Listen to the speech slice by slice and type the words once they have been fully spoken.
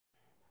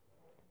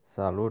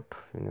Salut,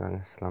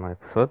 bine la un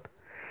episod.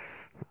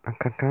 Am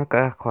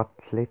continuat cu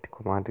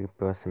Atletico Madrid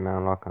pe OSM,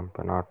 am luat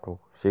campionatul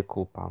și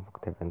cupa, am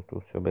făcut pentru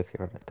și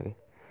obiectivele de 3.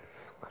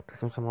 Trebuie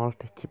să mergem la o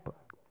altă echipă.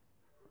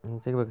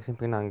 Înțeleg că găsim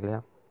prin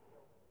Anglia.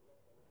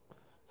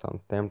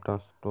 Southampton,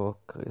 Stoke,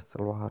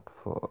 Crystal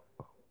Watford,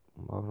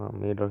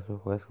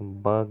 Middlesbrough, West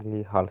Ham,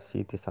 Burnley, Hull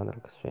City,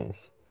 Sunderland,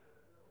 Swansea.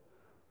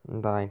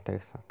 Da,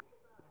 interesant.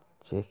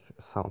 Cech,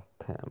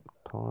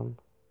 Southampton,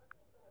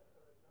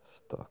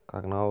 Stoke,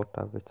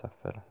 Arnautovic, la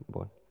fel,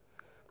 bun.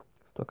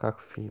 Stoke ar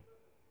fi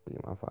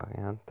prima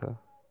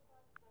variantă.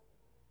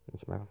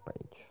 Deci mai avem pe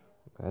aici.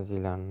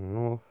 Brazilia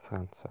nu,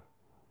 Franța.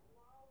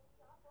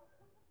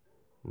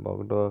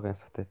 Bordeaux, Rennes,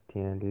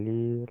 Saint-Étienne,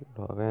 Lille,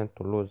 Lorient,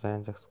 Toulouse,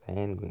 Angers,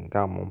 Caen,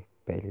 Guingamp,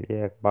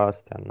 Montpellier,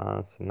 Bastia,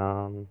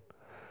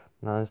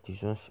 Nantes,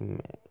 Dijon și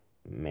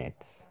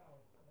Metz.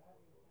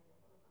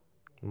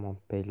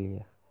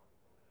 Montpellier.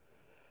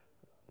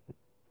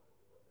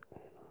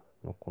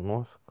 Nu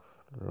cunosc.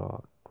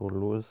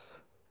 Toulouse.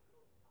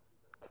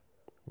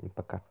 Din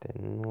păcate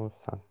nu.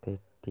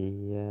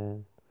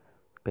 Saint-Étienne,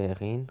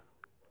 Perrin,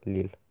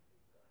 Lille.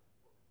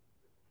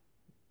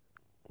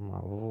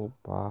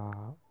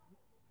 Maruba,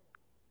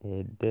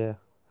 Eder,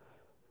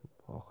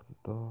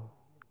 Bordeaux.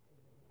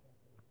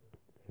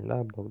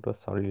 Da, Bordeaux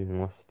sau Lille,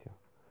 nu știu.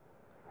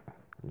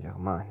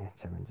 Germania,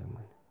 ce avem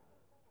Germania?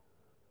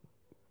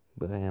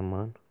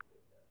 Bremen.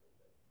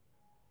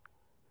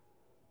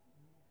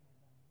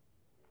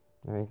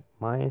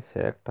 Mainz,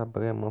 Hertha,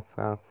 Bremen,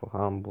 Frankfurt,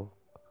 Hamburg,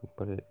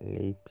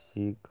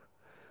 Leipzig,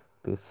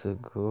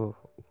 TSG,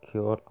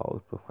 Kiel,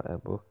 Augsburg,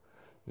 Freiburg,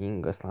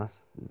 Ingolstadt,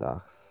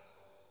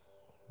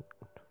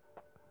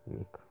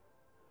 mic.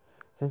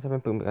 Să avem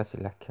prin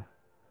Brazilia chiar.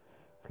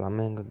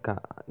 Flamengo,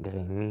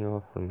 Grêmio,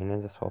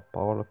 Fluminense, São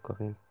Paulo,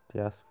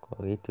 Corinthians,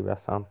 Coritiba,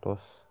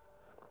 Santos,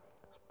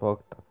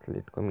 Sport,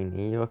 Atletico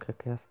Mineiro, cred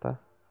că e asta.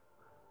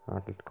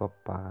 Atletico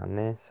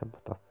Paranense,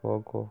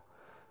 Botafogo,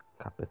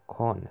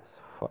 Capricornes,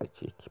 foi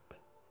ce echipe.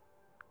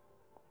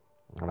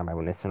 La mai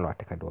bune sunt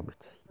luate ca de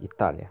obicei.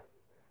 Italia.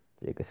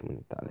 Ce găsim în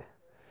Italia?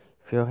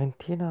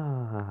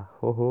 Fiorentina.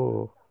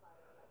 Ho.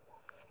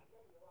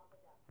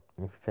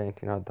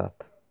 Fiorentina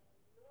odată.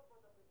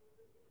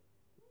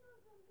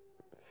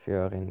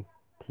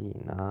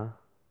 Fiorentina.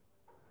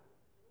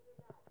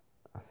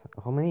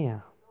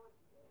 România.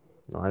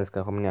 Nu, am zis că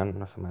în România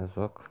nu o să mai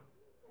joc.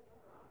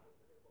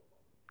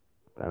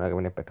 La mea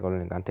rămâne petrolul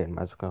în Gante, nu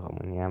mai joc în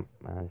România,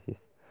 mi-am zis.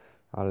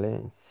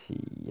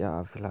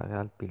 Valencia,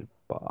 Villarreal,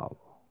 Bilbao.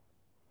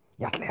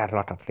 Iată le-a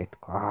luat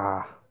Atletico.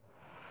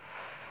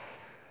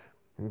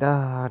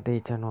 Da, de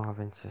aici nu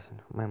avem ce să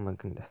mai mă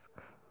gândesc.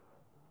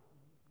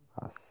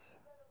 Asia.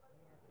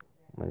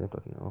 Mai de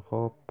tot în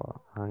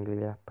Europa,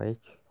 Anglia, pe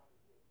aici.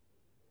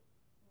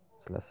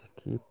 Las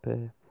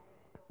echipe.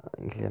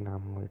 Anglia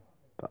n-am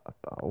uitat.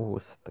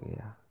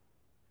 Austria.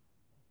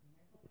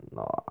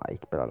 No,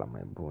 echipele alea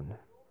mai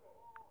bune.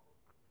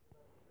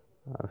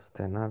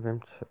 Austria n-avem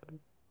ce.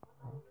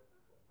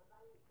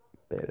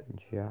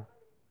 Belgia.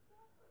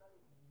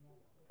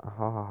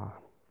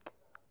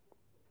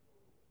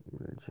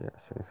 Belgia,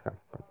 să ne scap.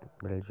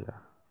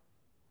 Belgia.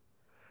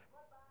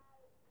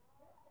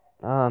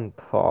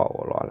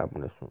 Paolo, alea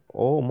bune sunt.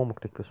 Mamă,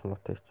 cred că sunt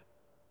lotești.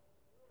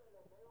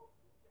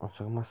 O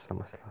să rămas la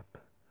mai slab.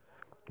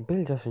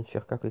 Belgia să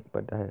încerca cu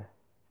echipa de aia.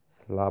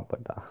 Slabă,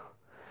 da.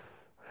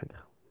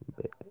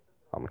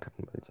 Am intrat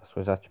în Belgia,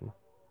 scuzați-mă.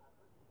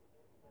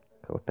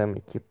 Căutăm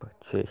echipă,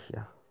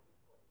 Cehia.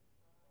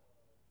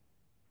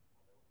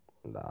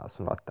 Da,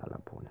 sunt luate alea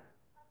bune.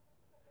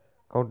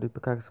 Caut de pe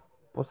care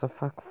pot să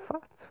fac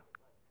față.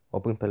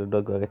 Oprim pe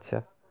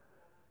Ludogoretsea.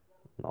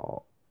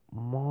 No,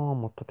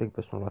 mamă, toate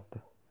echipele sunt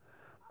luate.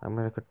 Mai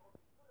mult decât...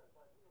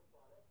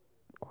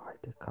 Hai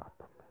de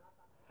capul meu.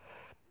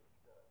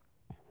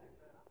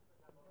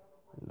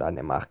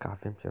 Danemarca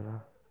avem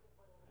ceva.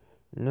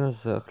 New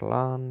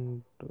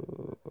Zealand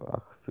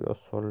ar fi o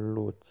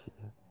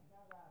soluție.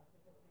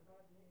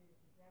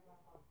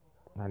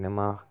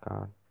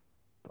 Danemarca,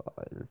 da,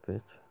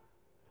 Elveția.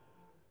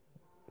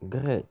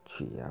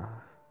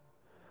 Grecia.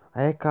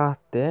 Aia ca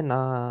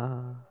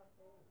Atena.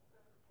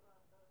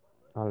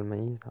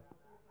 Almeida.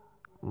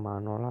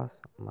 Manolas,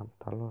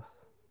 Mantalos.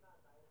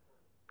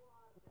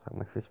 Ar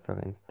mai fi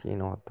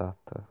Fiorentina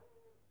odată.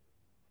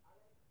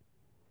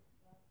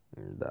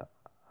 Da.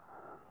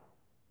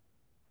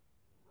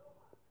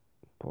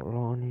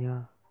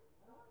 Polonia.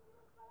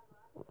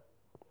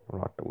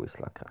 Luată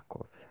Wisla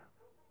Cracovia.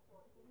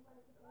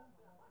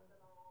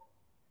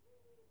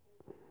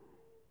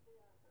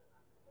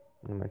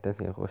 Nu mai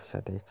tăzi în Rusia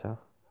de aici.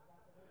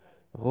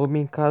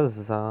 Rubin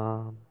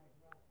Kazan.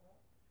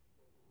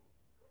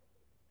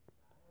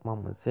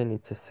 Mamă,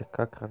 Zenit,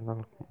 CSKA,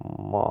 Krasnodar.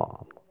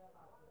 Mamă.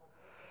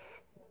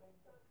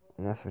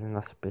 Ia să vedem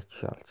la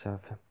special ce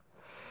avem.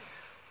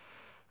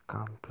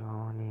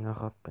 Campionii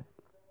europeni.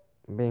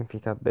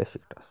 Benfica,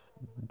 Beşiktaş,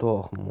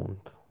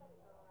 Dortmund.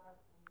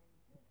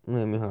 Nu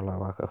e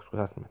Mihailovac,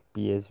 scuzați-mă.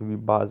 PSV,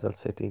 Basel,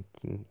 Celtic,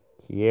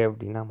 Kiev,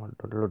 Dinamo,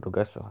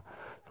 Ludogorets,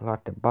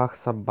 luate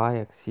Barça,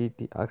 Bayern,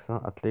 City,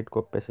 Arsenal,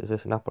 Atletico, PSG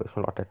și Napoli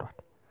sunt luate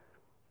toate.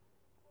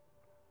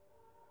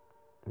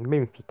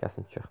 Benfica să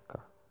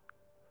încercă.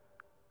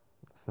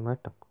 Să mai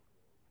uităm.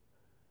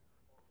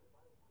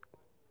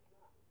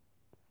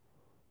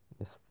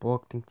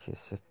 Sporting,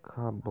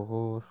 CSK,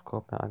 Brugge,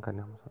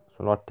 Copenhagen, sunt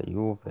luate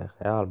Juve,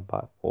 Real,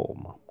 Bayern,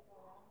 mamă.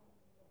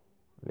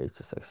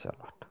 Leicester și-a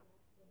luat.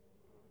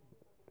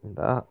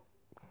 Da,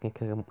 cred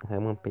că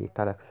rămân pe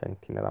Italia cu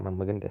Fiorentina, dar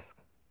mă gândesc.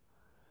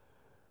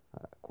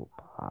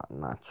 Cupa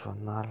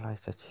națională,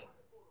 aici ce?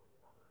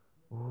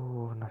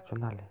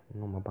 Naționale,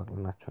 nu mă bag la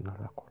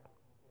naționale acolo.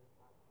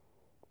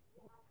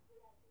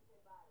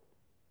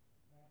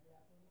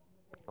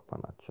 Cupa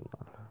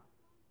națională.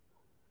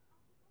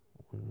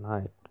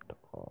 United,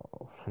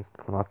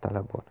 sunt notele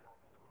bune.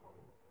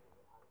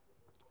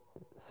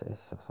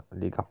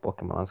 Liga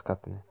Pokémon am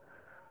scatene.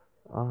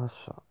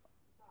 Așa.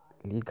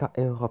 Liga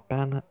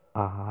Europeană,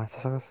 așa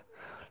s-a găsit.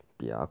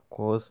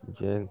 Piacos,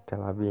 Gen,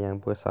 Tel Aviv,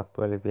 Bursa,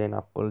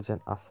 Viena,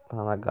 Pâlgen,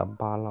 Astana,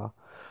 Gabala,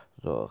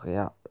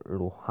 Zoria,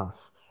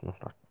 Luhansk, nu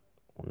știu,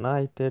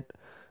 United,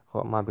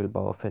 Roma,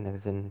 Bilbao,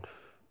 Fenerbahce,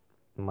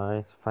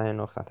 Mainz,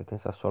 Feyenoord,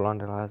 Saint-Etienne, Sassuolo,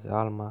 la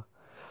Alma,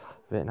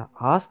 Viena.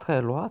 Asta e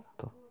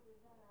luată.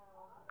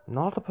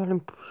 N-altă pe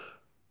Olimpici.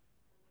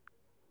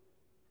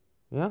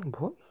 Young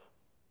Boys?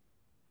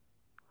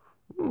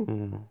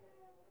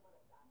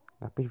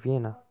 Rapid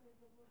Viena.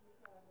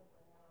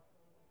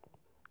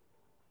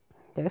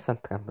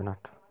 Interesant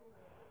campionat.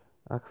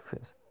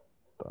 Acfesta.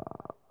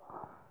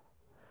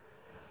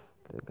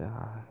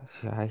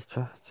 Și aici,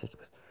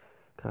 ce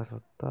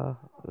Krasnodar,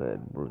 Red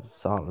Bull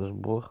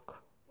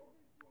Salzburg.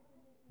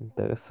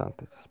 Interesant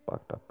este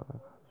Sparta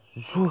Praga.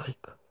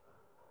 Zurich.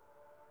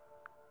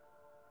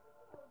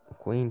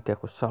 Cu Inter,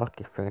 cu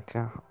Schalke,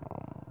 Fiorentina.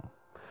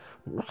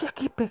 Nu se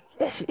echipe,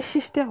 e și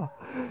Steaua.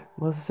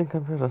 Mă să sunt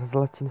campionat,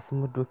 la cine să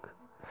mă duc.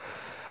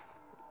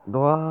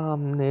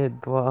 Doamne.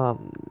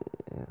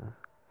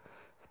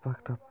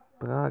 Sparta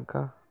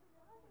Praga.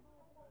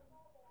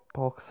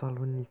 PAOK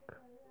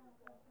Salonic.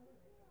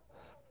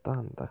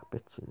 Standard pe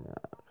cine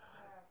are?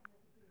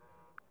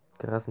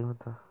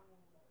 Krasnodar.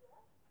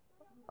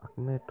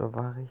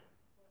 Ahmetovari.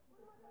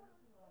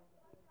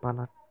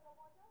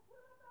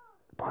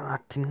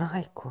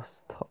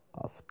 Panathinaikos.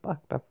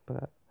 Sparta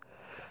Praga.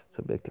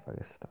 Subiectiv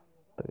aresta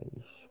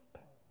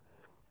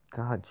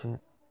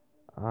 13.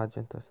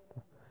 Agent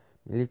ăsta.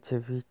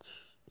 Milicevic.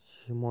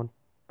 Simon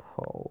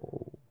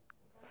Pou.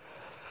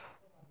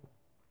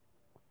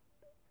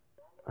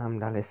 Am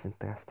de ales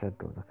între astea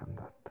două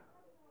deocamdată.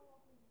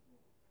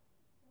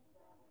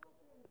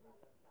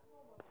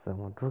 Să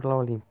mă duc la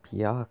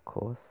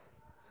Olympiacos.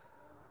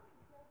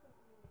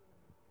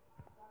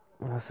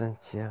 O să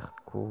încerc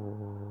cu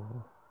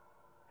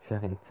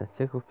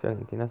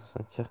Fiorentina, să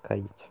încerc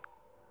aici.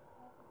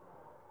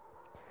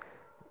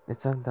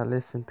 Deci am de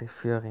ales între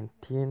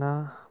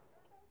Fiorentina.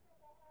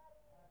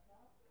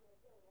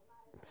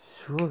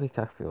 Zurich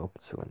ar fi o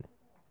opțiune.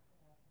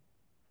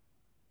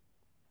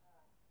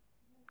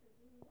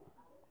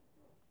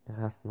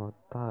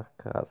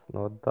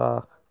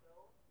 Krasnodar.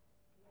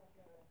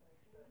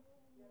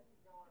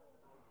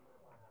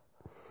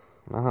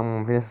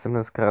 Îmi vine să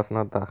semnez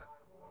Krasnodar.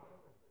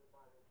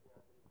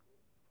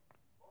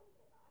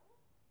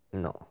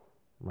 Nu.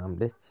 M-am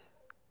deci.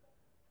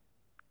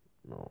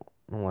 Nu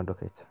mă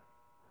duc aici.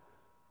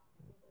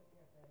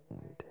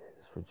 Unde?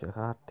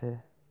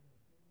 Sugerate.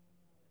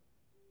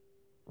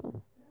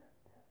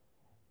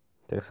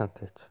 Interesant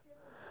aici.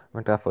 Am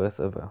intrat fără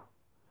să vreau.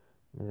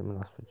 Mergem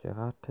la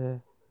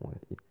sugerate.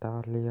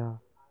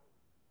 Italia.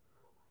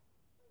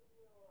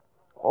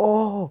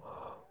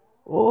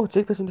 Ce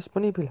echipe sunt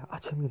disponibile?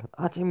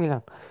 AC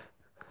Milan.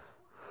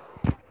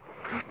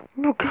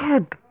 Nu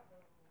cred.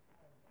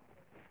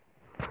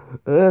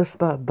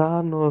 Ăsta,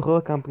 da,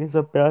 noroc, am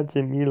prins-o pe AC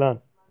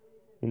Milan.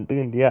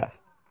 Intrând iar.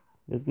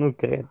 Deci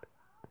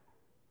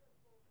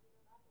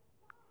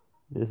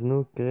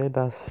nu cred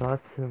așa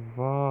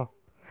ceva.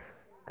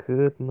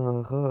 Cât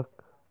noroc.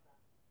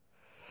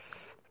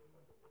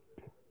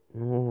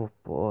 Nu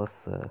pot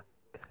să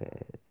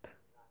cred.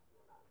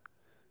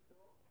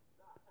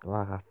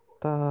 Doar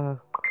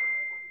atac.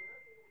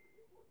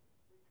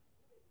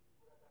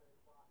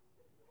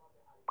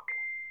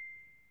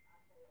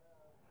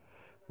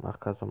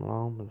 Marcazăm la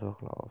un joc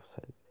la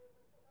offside.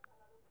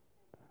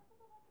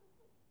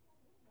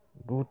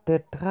 Du-te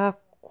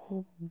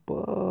dracu,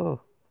 bă!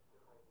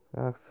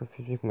 Vreau să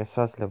fizic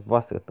mesajele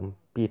voastre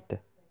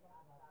tâmpite.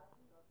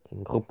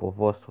 Din grupul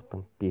vostru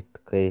tâmpit,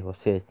 că ei o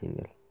sezi din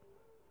el.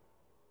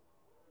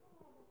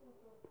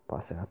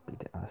 Pase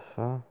rapide,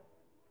 așa.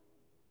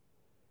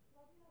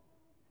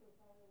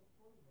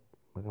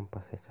 Băgăm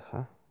pase aici,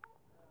 așa.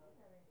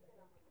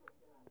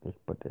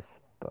 Echipă de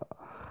star.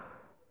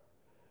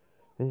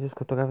 Ce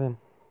jucători avem?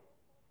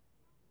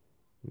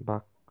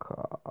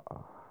 Baca.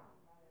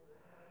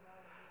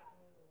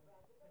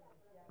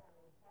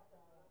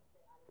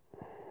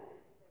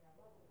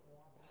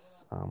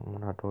 Am 1,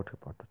 2, 3,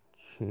 4,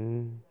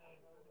 5.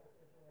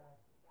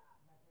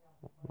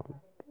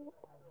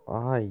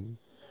 Ai.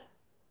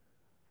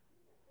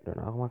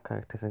 Donnarumma care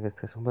trebuie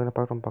să îmi băgă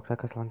neapărat un box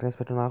ca să-l antrenez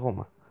pe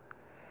Donnarumma.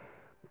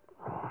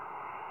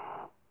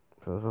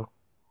 Să joc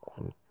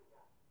cu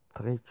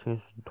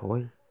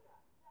 3-5-2.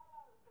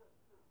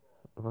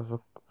 Vă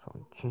joc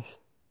sau 5.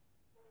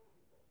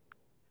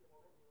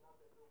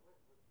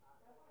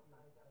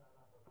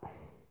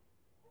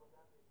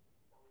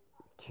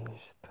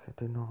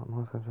 5-3-2, nu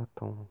am jucat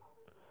un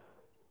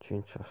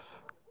 5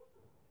 așa.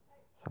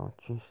 Sau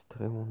 5-3-1,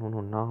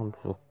 n-am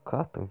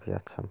jucat în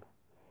viața mea.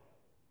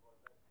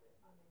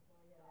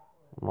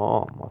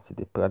 Mamă, fi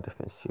de prea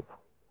defensiv.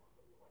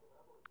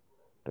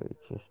 3-5-2,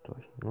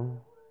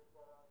 nu?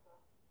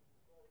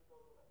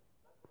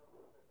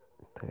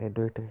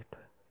 3-2-3-2.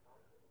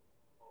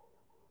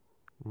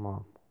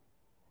 Mamă.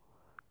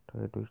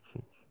 3-2-5.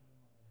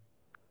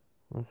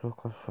 Nu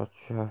joc așa,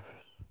 ce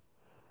aveți?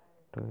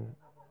 3.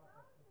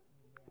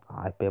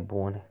 Hai pe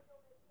bune.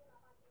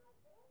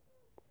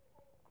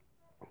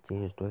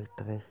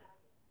 5-2-3.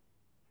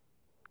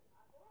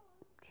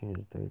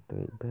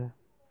 5-2-3-B.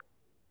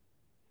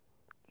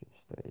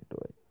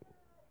 5-3-2.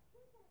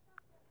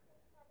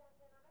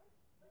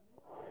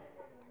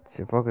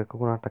 Ceva cred că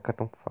un atacat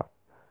în față.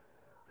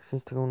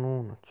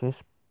 5-3-1-1.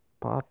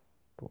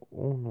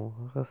 5-4-1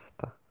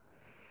 ăsta.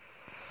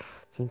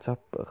 5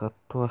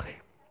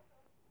 apărători.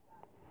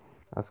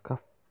 Ați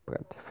ca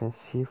prea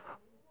defensiv.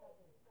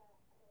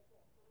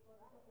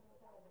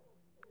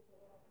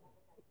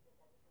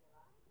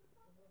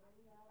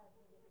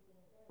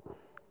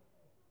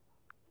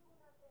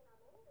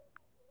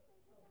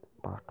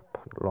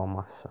 Luăm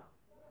așa.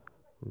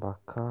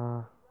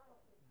 Baca.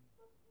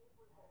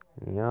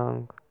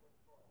 Young.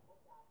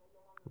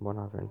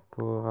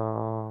 Bonaventura.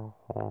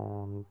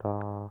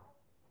 Honda.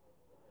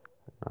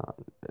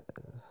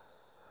 Hernandez.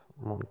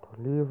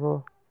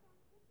 Montolivo.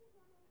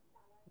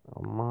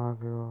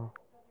 Mario.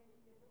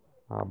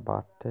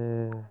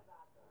 Abate.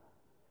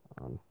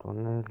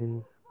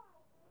 Antonelli.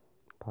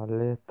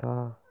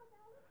 Paleta.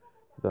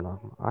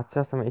 Donnarumma.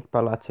 Aceasta mi-a echipa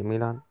la AC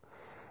Milan.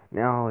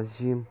 Ne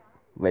auzim.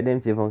 Vedem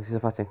ce vom să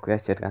facem cu ea,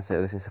 ce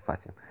trebuie să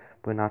facem.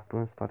 Până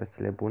atunci, toate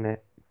cele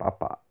bune. Pa,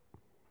 pa!